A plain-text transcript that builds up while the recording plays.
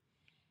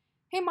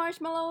Hey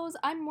Marshmallows,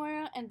 I'm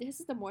Moira and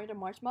this is the Moira the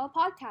Marshmallow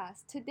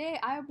podcast. Today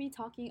I'll be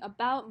talking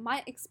about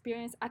my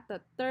experience at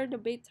the third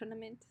debate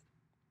tournament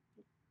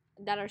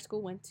that our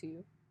school went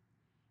to.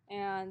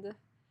 And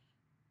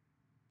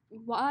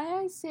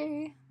why I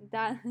say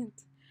that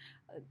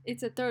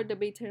it's a third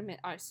debate tournament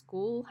our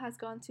school has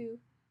gone to.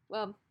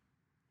 Well,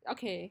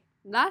 okay,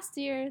 last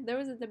year there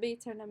was a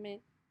debate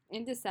tournament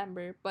in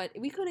December, but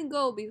we couldn't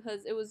go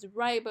because it was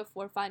right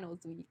before finals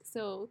week.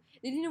 So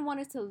they didn't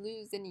want us to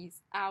lose any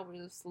hours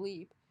of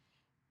sleep.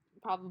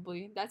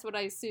 Probably. That's what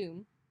I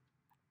assume.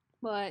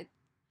 But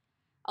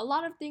a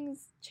lot of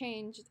things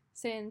changed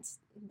since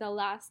the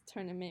last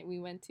tournament we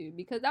went to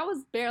because that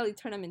was barely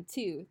tournament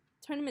 2.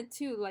 Tournament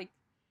 2 like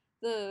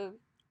the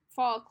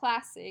fall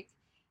classic,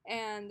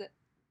 and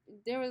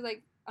there was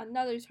like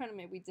another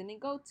tournament we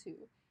didn't go to.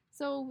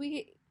 So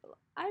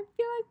I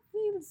feel like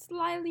we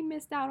slightly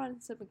missed out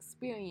on some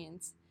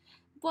experience.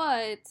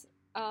 But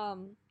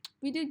um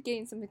we did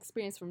gain some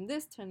experience from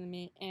this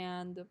tournament,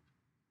 and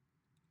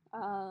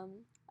um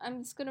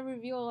I'm just gonna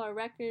reveal our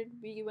record.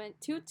 We went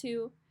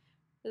 2-2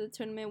 for the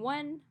tournament.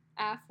 One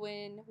AF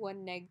win,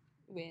 one neg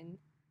win.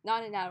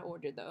 Not in that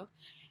order though.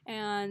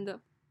 And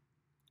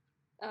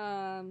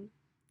um,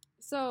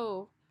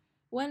 so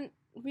when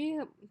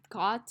we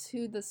got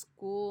to the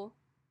school,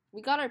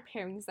 we got our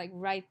pairings like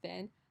right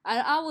then. And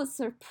I was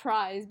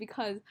surprised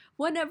because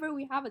whenever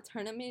we have a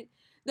tournament,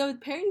 the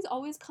pairings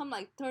always come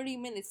like 30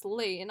 minutes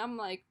late. And I'm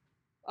like,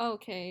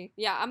 okay,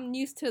 yeah, I'm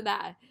used to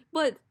that.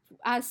 But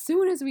as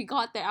soon as we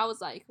got there, I was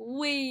like,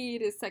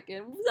 wait a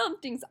second,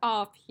 something's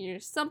off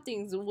here.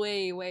 Something's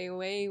way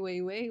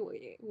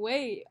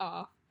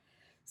off.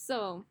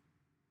 So,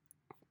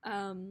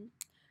 um,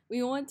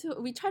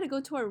 we tried to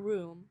go to our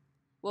room.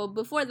 Well,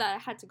 before that, I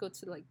had to go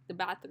to like the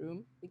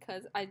bathroom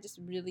because I just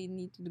really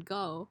needed to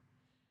go.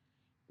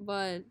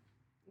 But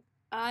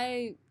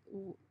I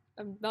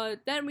but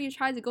then we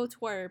tried to go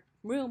to our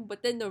room,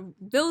 but then the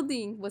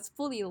building was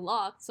fully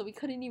locked, so we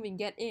couldn't even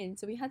get in.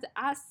 So we had to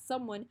ask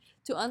someone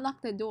to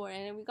unlock the door,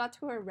 and we got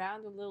to our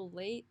round a little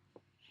late,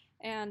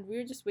 and we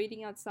were just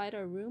waiting outside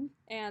our room.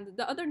 And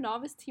the other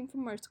novice team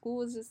from our school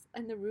was just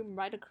in the room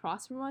right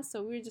across from us,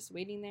 so we were just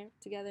waiting there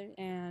together.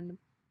 And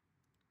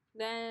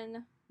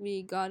then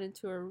we got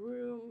into our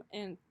room,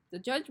 and the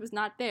judge was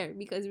not there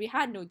because we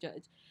had no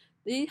judge.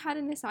 They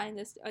hadn't assigned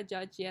us a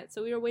judge yet,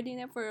 so we were waiting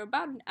there for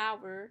about an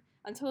hour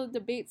until the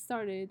debate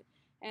started,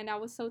 and I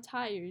was so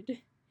tired.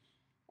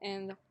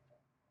 And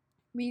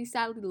we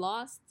sadly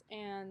lost,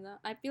 and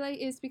I feel like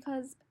it's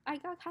because I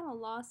got kind of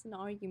lost in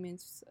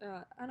arguments.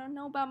 I don't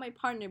know about my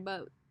partner,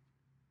 but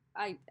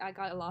I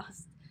got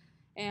lost,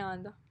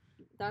 and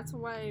that's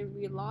why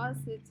we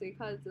lost. It's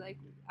because like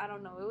I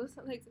don't know.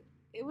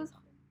 It was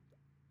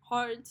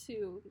hard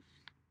to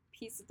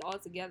piece it all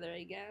together,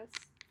 I guess,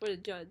 for the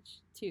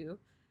judge too,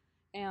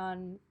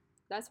 and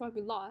that's why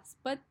we lost.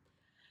 But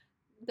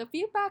the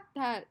feedback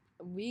that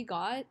we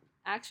got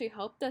actually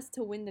helped us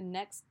to win the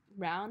next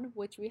round,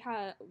 which we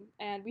had,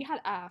 and we had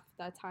AF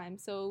that time,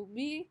 so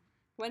we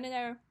went in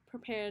there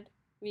prepared.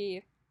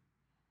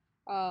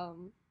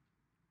 Um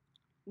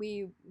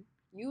we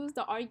used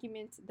the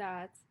argument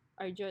that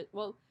our judge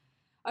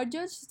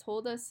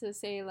told us to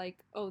say like,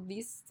 oh,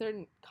 these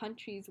certain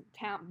countries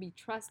can't be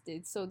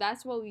trusted, so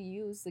that's what we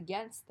used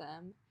against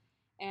them,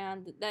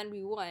 and then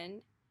we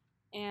won.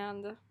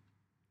 And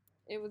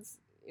it was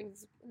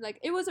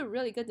a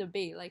really good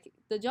debate. Like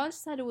the judge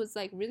said it was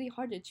like really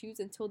hard to choose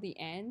until the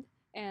end,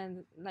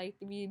 and like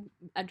we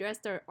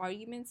addressed our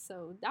arguments,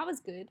 so that was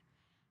good.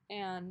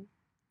 And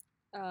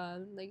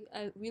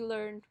we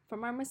learned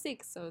from our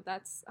mistakes, so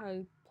that's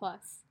a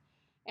plus.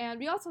 And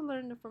we also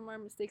learned from our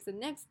mistakes the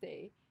next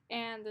day.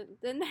 And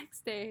the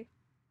next day,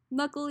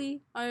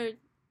 luckily, our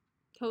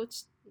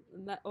coach,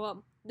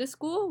 well, the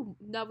school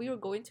that we were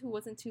going to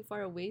wasn't too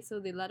far away, so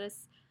they let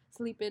us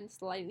sleep in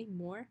slightly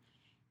more.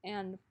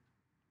 And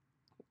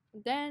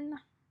then,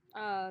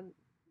 uh,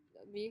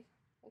 we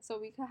so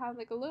we could have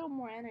like a little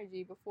more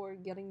energy before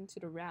getting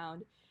into the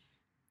round.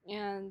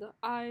 And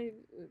I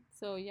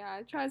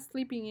tried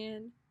sleeping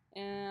in,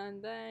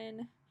 and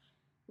then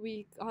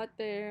we got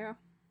there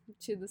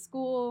to the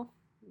school.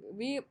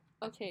 We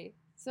okay,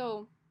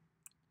 so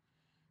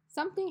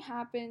something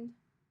happened,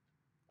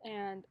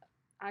 and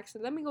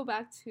actually, let me go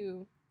back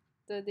to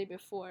the day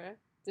before.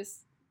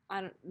 Just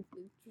I don't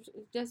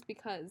just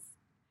because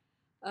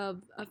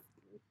of a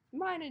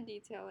minor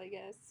detail, I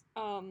guess.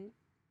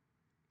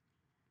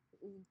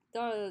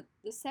 The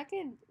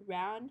second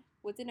round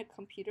was in a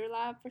computer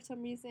lab for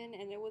some reason,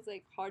 and it was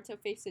like hard to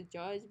face the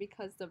judge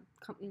because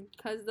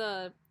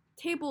the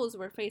tables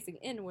were facing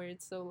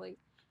inwards. So like,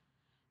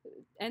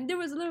 and there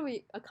was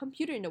literally a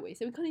computer in the way,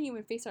 so we couldn't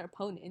even face our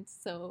opponents.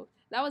 So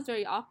that was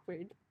very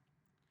awkward.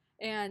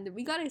 And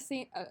we got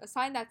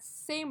assigned that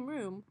same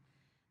room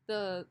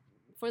the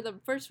for the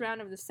first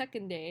round of the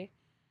second day,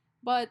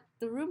 but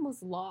the room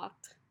was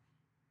locked,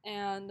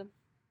 and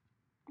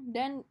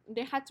then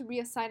they had to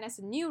reassign us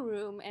a new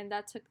room, and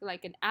that took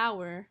like an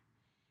hour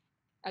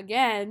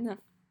again.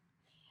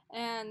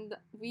 And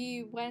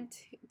we went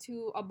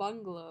to a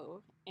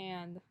bungalow,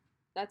 and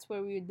that's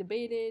where we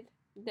debated.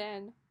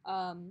 Then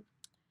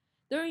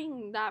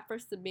during that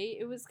first debate,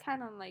 it was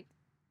kind of like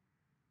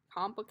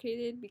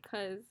complicated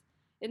because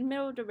in the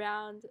middle of the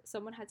round,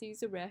 someone had to use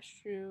the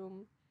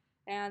restroom,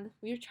 and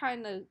we were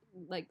trying to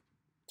like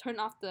turn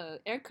off the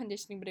air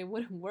conditioning, but it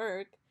wouldn't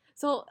work.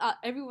 So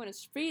everyone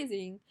is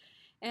freezing,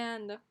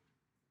 and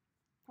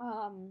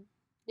um,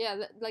 yeah,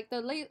 like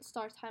the late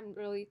start time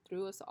really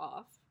threw us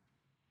off,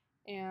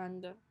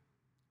 and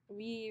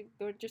we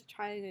were just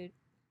trying to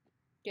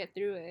get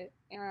through it,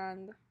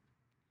 and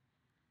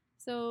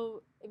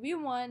so we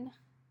won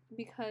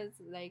because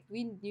like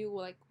we knew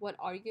like what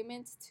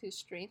arguments to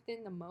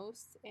strengthen the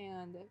most,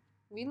 and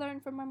we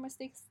learned from our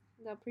mistakes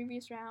the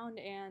previous round,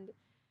 and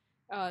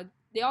uh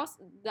they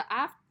also the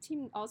AF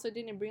team also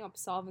didn't bring up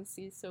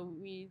solvency, so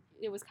we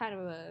it was kind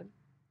of a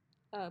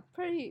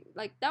pretty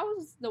like that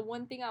was the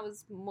one thing I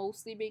was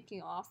mostly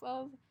making off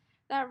of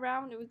that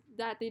round. It was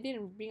that they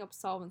didn't bring up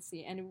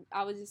solvency, and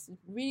I was just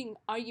reading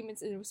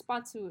arguments in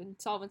response to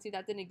insolvency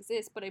that didn't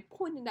exist, but I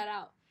pointed that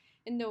out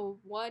in the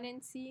one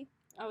NC.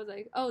 I was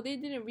like, oh, they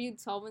didn't read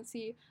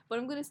solvency, but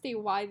I'm gonna state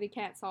why they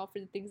can't solve for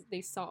the things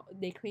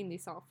they claim they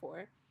solve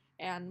for,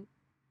 and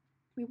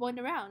we won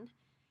the round,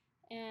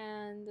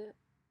 and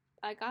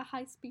I got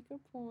high speaker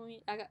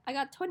point. I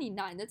got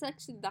 29. That's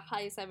actually the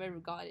highest I've ever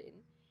gotten,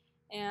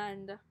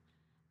 and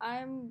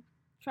I'm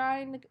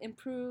trying to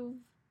improve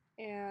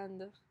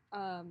and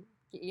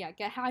yeah,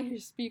 get higher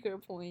speaker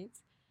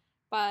points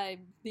by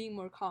being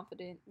more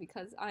confident,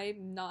 because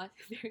I'm not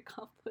very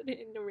confident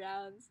in the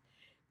rounds.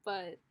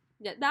 But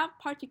yeah, that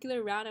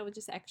particular round I was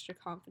just extra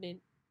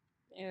confident.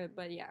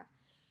 But yeah,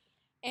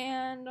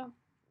 and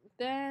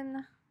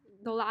then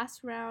the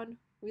last round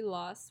we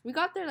lost. We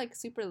got there like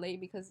super late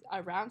because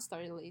our round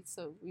started late,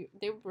 so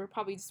they were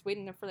probably just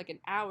waiting there for like an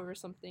hour or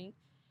something,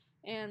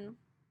 and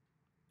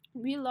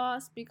we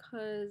lost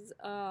because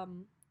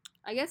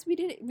I guess we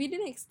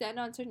didn't extend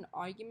on certain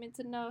arguments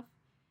enough,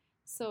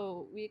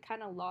 so we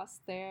kind of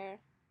lost there,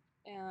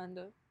 and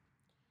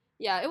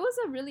yeah, it was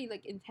a really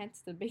like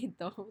intense debate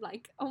though.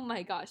 Like, oh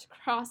my gosh,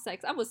 cross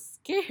sex. I was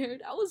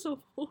scared. I was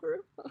so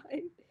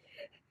horrified.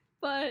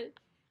 But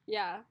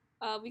yeah,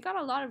 we got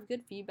a lot of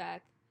good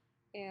feedback,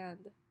 and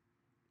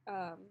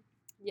um,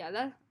 yeah,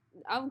 that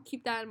I'll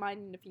keep that in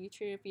mind in the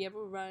future if we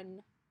ever run,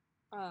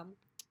 um,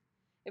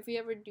 if we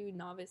ever do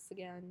novice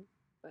again.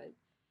 But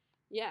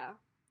yeah,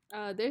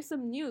 there's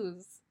some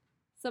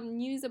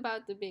news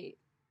about debate.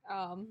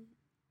 Um,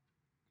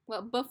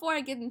 well, before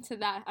I get into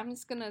that, I'm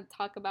just gonna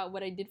talk about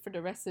what I did for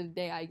the rest of the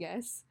day, I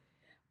guess,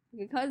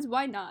 because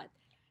why not?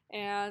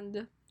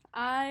 And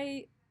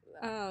I,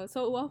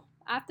 so well,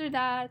 after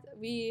that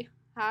we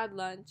had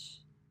lunch.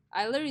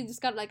 I literally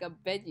just got like a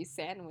veggie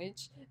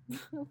sandwich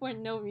for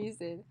no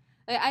reason.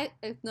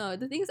 No,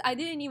 the thing is, I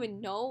didn't even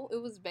know it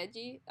was a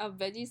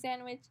veggie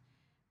sandwich,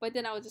 but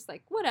then I was just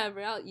like,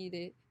 whatever, I'll eat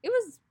it. It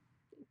was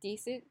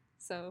decent.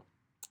 So,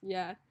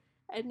 yeah.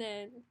 And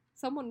then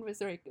someone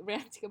was like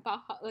ranting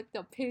about how, like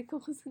the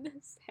pickles in the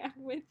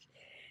sandwich,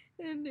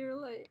 and they were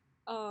like,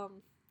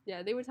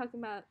 yeah, they were talking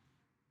about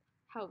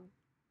how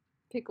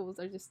pickles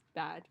are just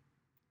bad.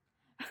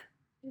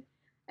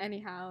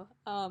 Anyhow,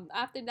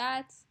 after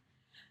that,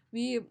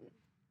 we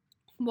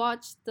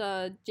watched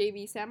the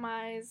JV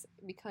semis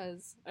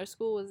because our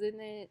school was in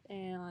it,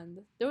 and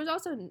there was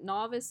also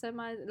novice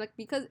semis. Like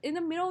because in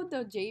the middle of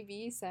the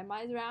JV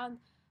semis round,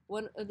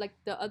 one like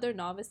the other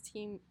novice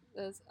team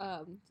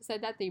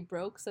said that they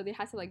broke, so they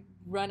had to like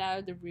run out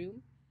of the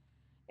room,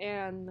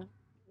 and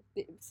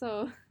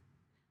so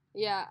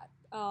yeah,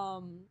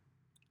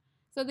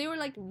 so they were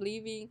like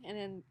leaving, and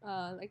then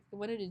like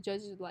one of the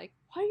judges was like,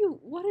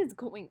 what is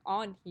going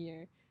on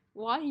here?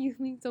 Why are you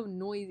being so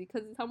noisy?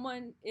 Because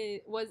someone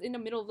was in the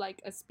middle of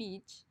like a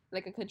speech,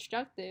 like a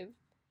constructive,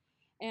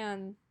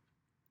 and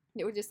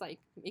they were just like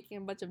making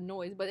a bunch of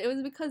noise. But it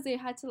was because they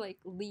had to like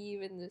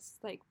leave, and this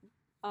like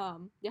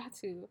they had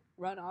to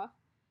run off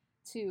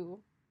to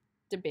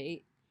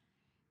debate,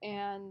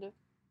 and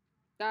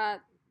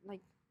that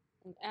like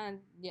and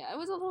yeah, it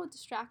was a little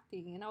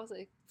distracting, and I was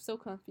like so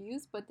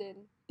confused, but then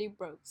they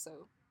broke,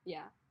 so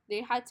yeah,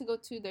 they had to go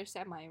to their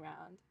semi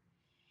round,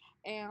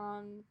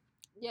 and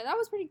yeah, that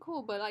was pretty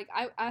cool. But like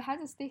I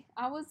had to stay,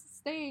 I was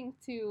staying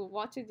to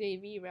watch a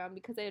JV round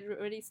because I had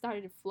already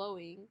started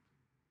flowing,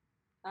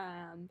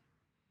 and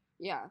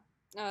yeah,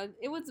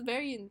 it was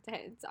very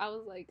intense. I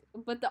was like,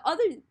 but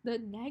the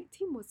neg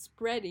team was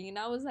spreading, and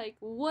I was like,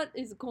 what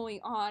is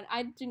going on?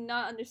 I do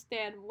not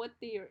understand what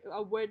they are,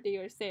 a word they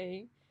are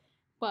saying,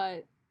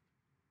 but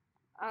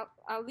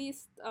at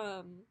least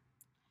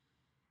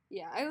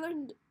yeah, I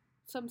learned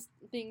some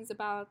things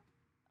about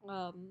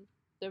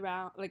the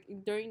round, like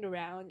during the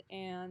round,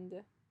 and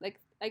like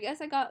I guess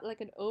I got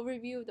like an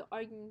overview of the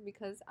argument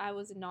because I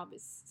was a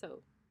novice, so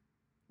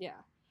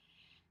yeah.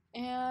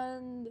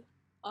 And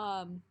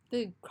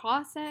the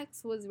cross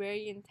X was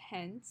very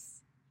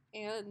intense,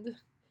 and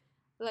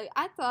like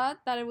I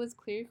thought that it was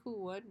clear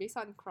who won based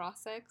on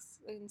cross X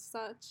and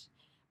such,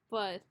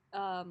 but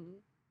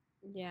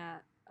yeah,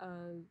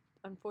 uh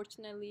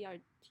unfortunately our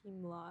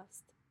team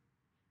lost.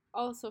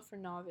 also for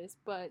novice,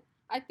 but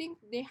I think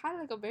they had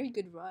like a very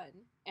good run,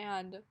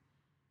 and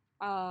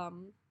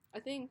I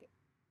think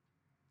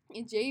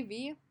in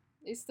JV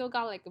they still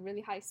got like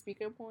really high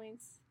speaker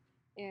points,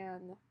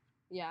 and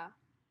yeah,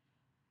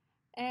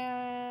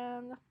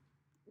 and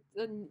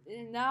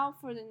now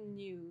for the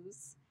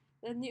news.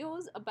 The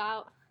news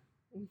about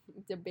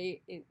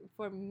debate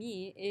for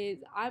me is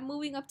I'm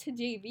moving up to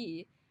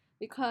JV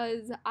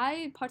because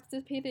I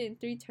participated in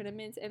 3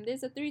 tournaments and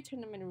there's a 3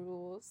 tournament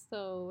rule.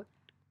 So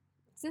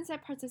since I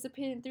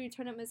participated in 3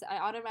 tournaments, I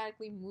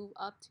automatically move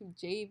up to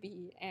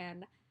JV,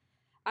 and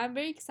I'm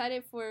very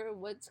excited for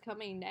what's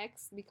coming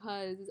next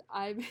because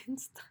I've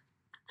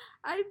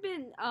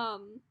been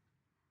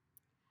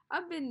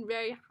I've been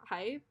very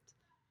hyped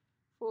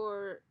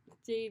for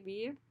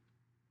JV,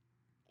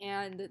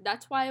 and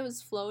that's why I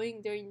was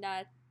flowing during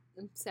that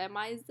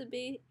semis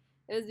debate.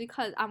 It was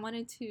because I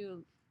wanted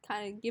to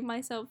kind of give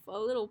myself a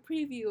little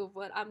preview of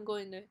what I'm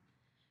going to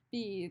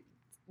be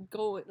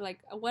going, like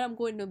what I'm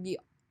going to be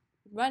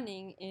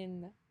running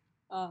in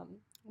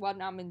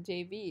when I'm in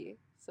JV.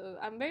 So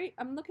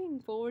I'm looking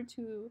forward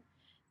to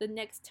the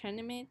next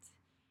tournament,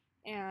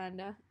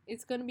 and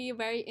it's gonna be a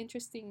very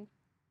interesting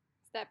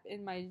step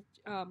in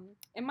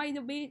my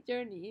debate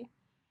journey,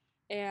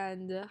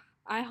 and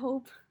I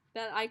hope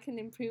that I can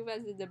improve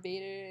as a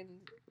debater and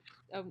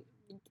um,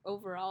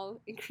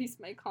 overall increase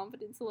my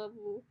confidence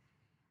level.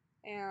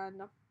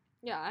 And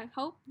yeah, I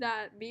hope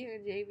that being a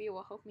JV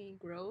will help me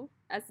grow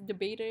as a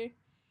debater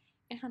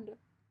and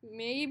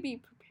maybe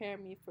prepare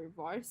me for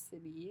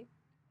varsity.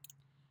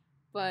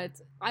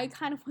 But I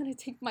kind of want to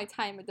take my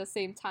time at the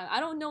same time. I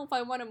don't know if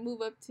I want to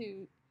move up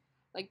to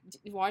like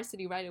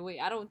varsity right away.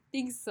 I don't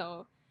think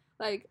so.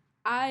 Like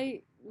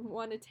I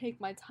want to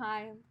take my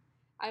time.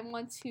 I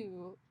want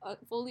to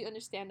fully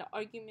understand the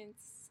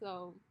arguments.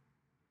 So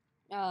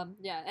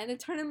yeah, and the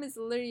tournament is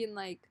literally in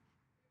like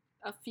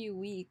a few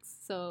weeks.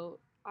 So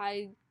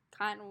I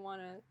kind of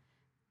want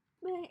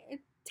to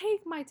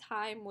take my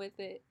time with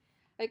it.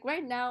 Like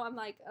right now, I'm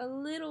like a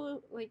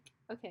little like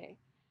okay.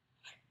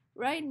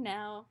 Right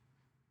now,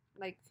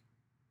 like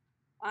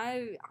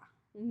I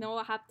know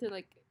I have to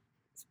like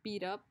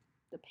speed up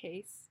the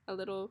pace a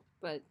little,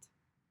 but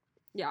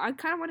yeah, I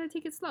kind of want to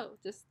take it slow.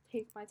 Just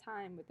take my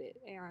time with it,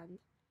 and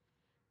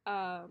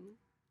um,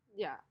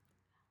 yeah,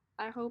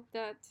 I hope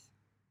that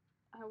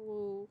I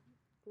will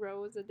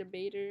grow as a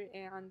debater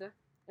and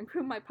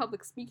improve my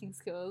public speaking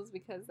skills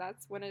because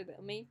that's one of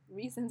the main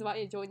reasons why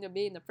I joined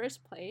debate in the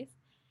first place.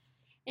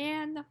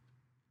 And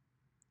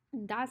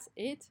that's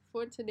it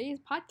for today's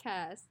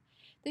podcast.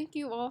 Thank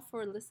you all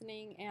for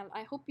listening, and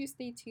I hope you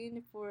stay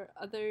tuned for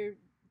other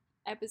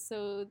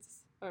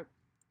episodes or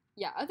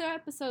yeah, other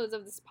episodes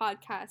of this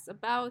podcast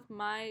about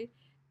my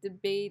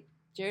debate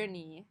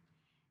journey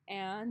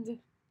and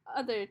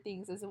other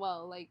things as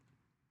well, like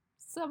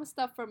some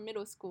stuff from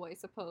middle school, I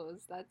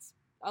suppose. That's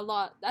a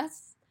lot.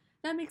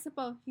 That makes up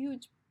a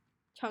huge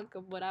chunk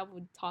of what I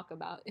would talk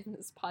about in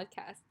this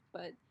podcast.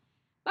 But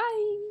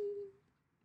bye.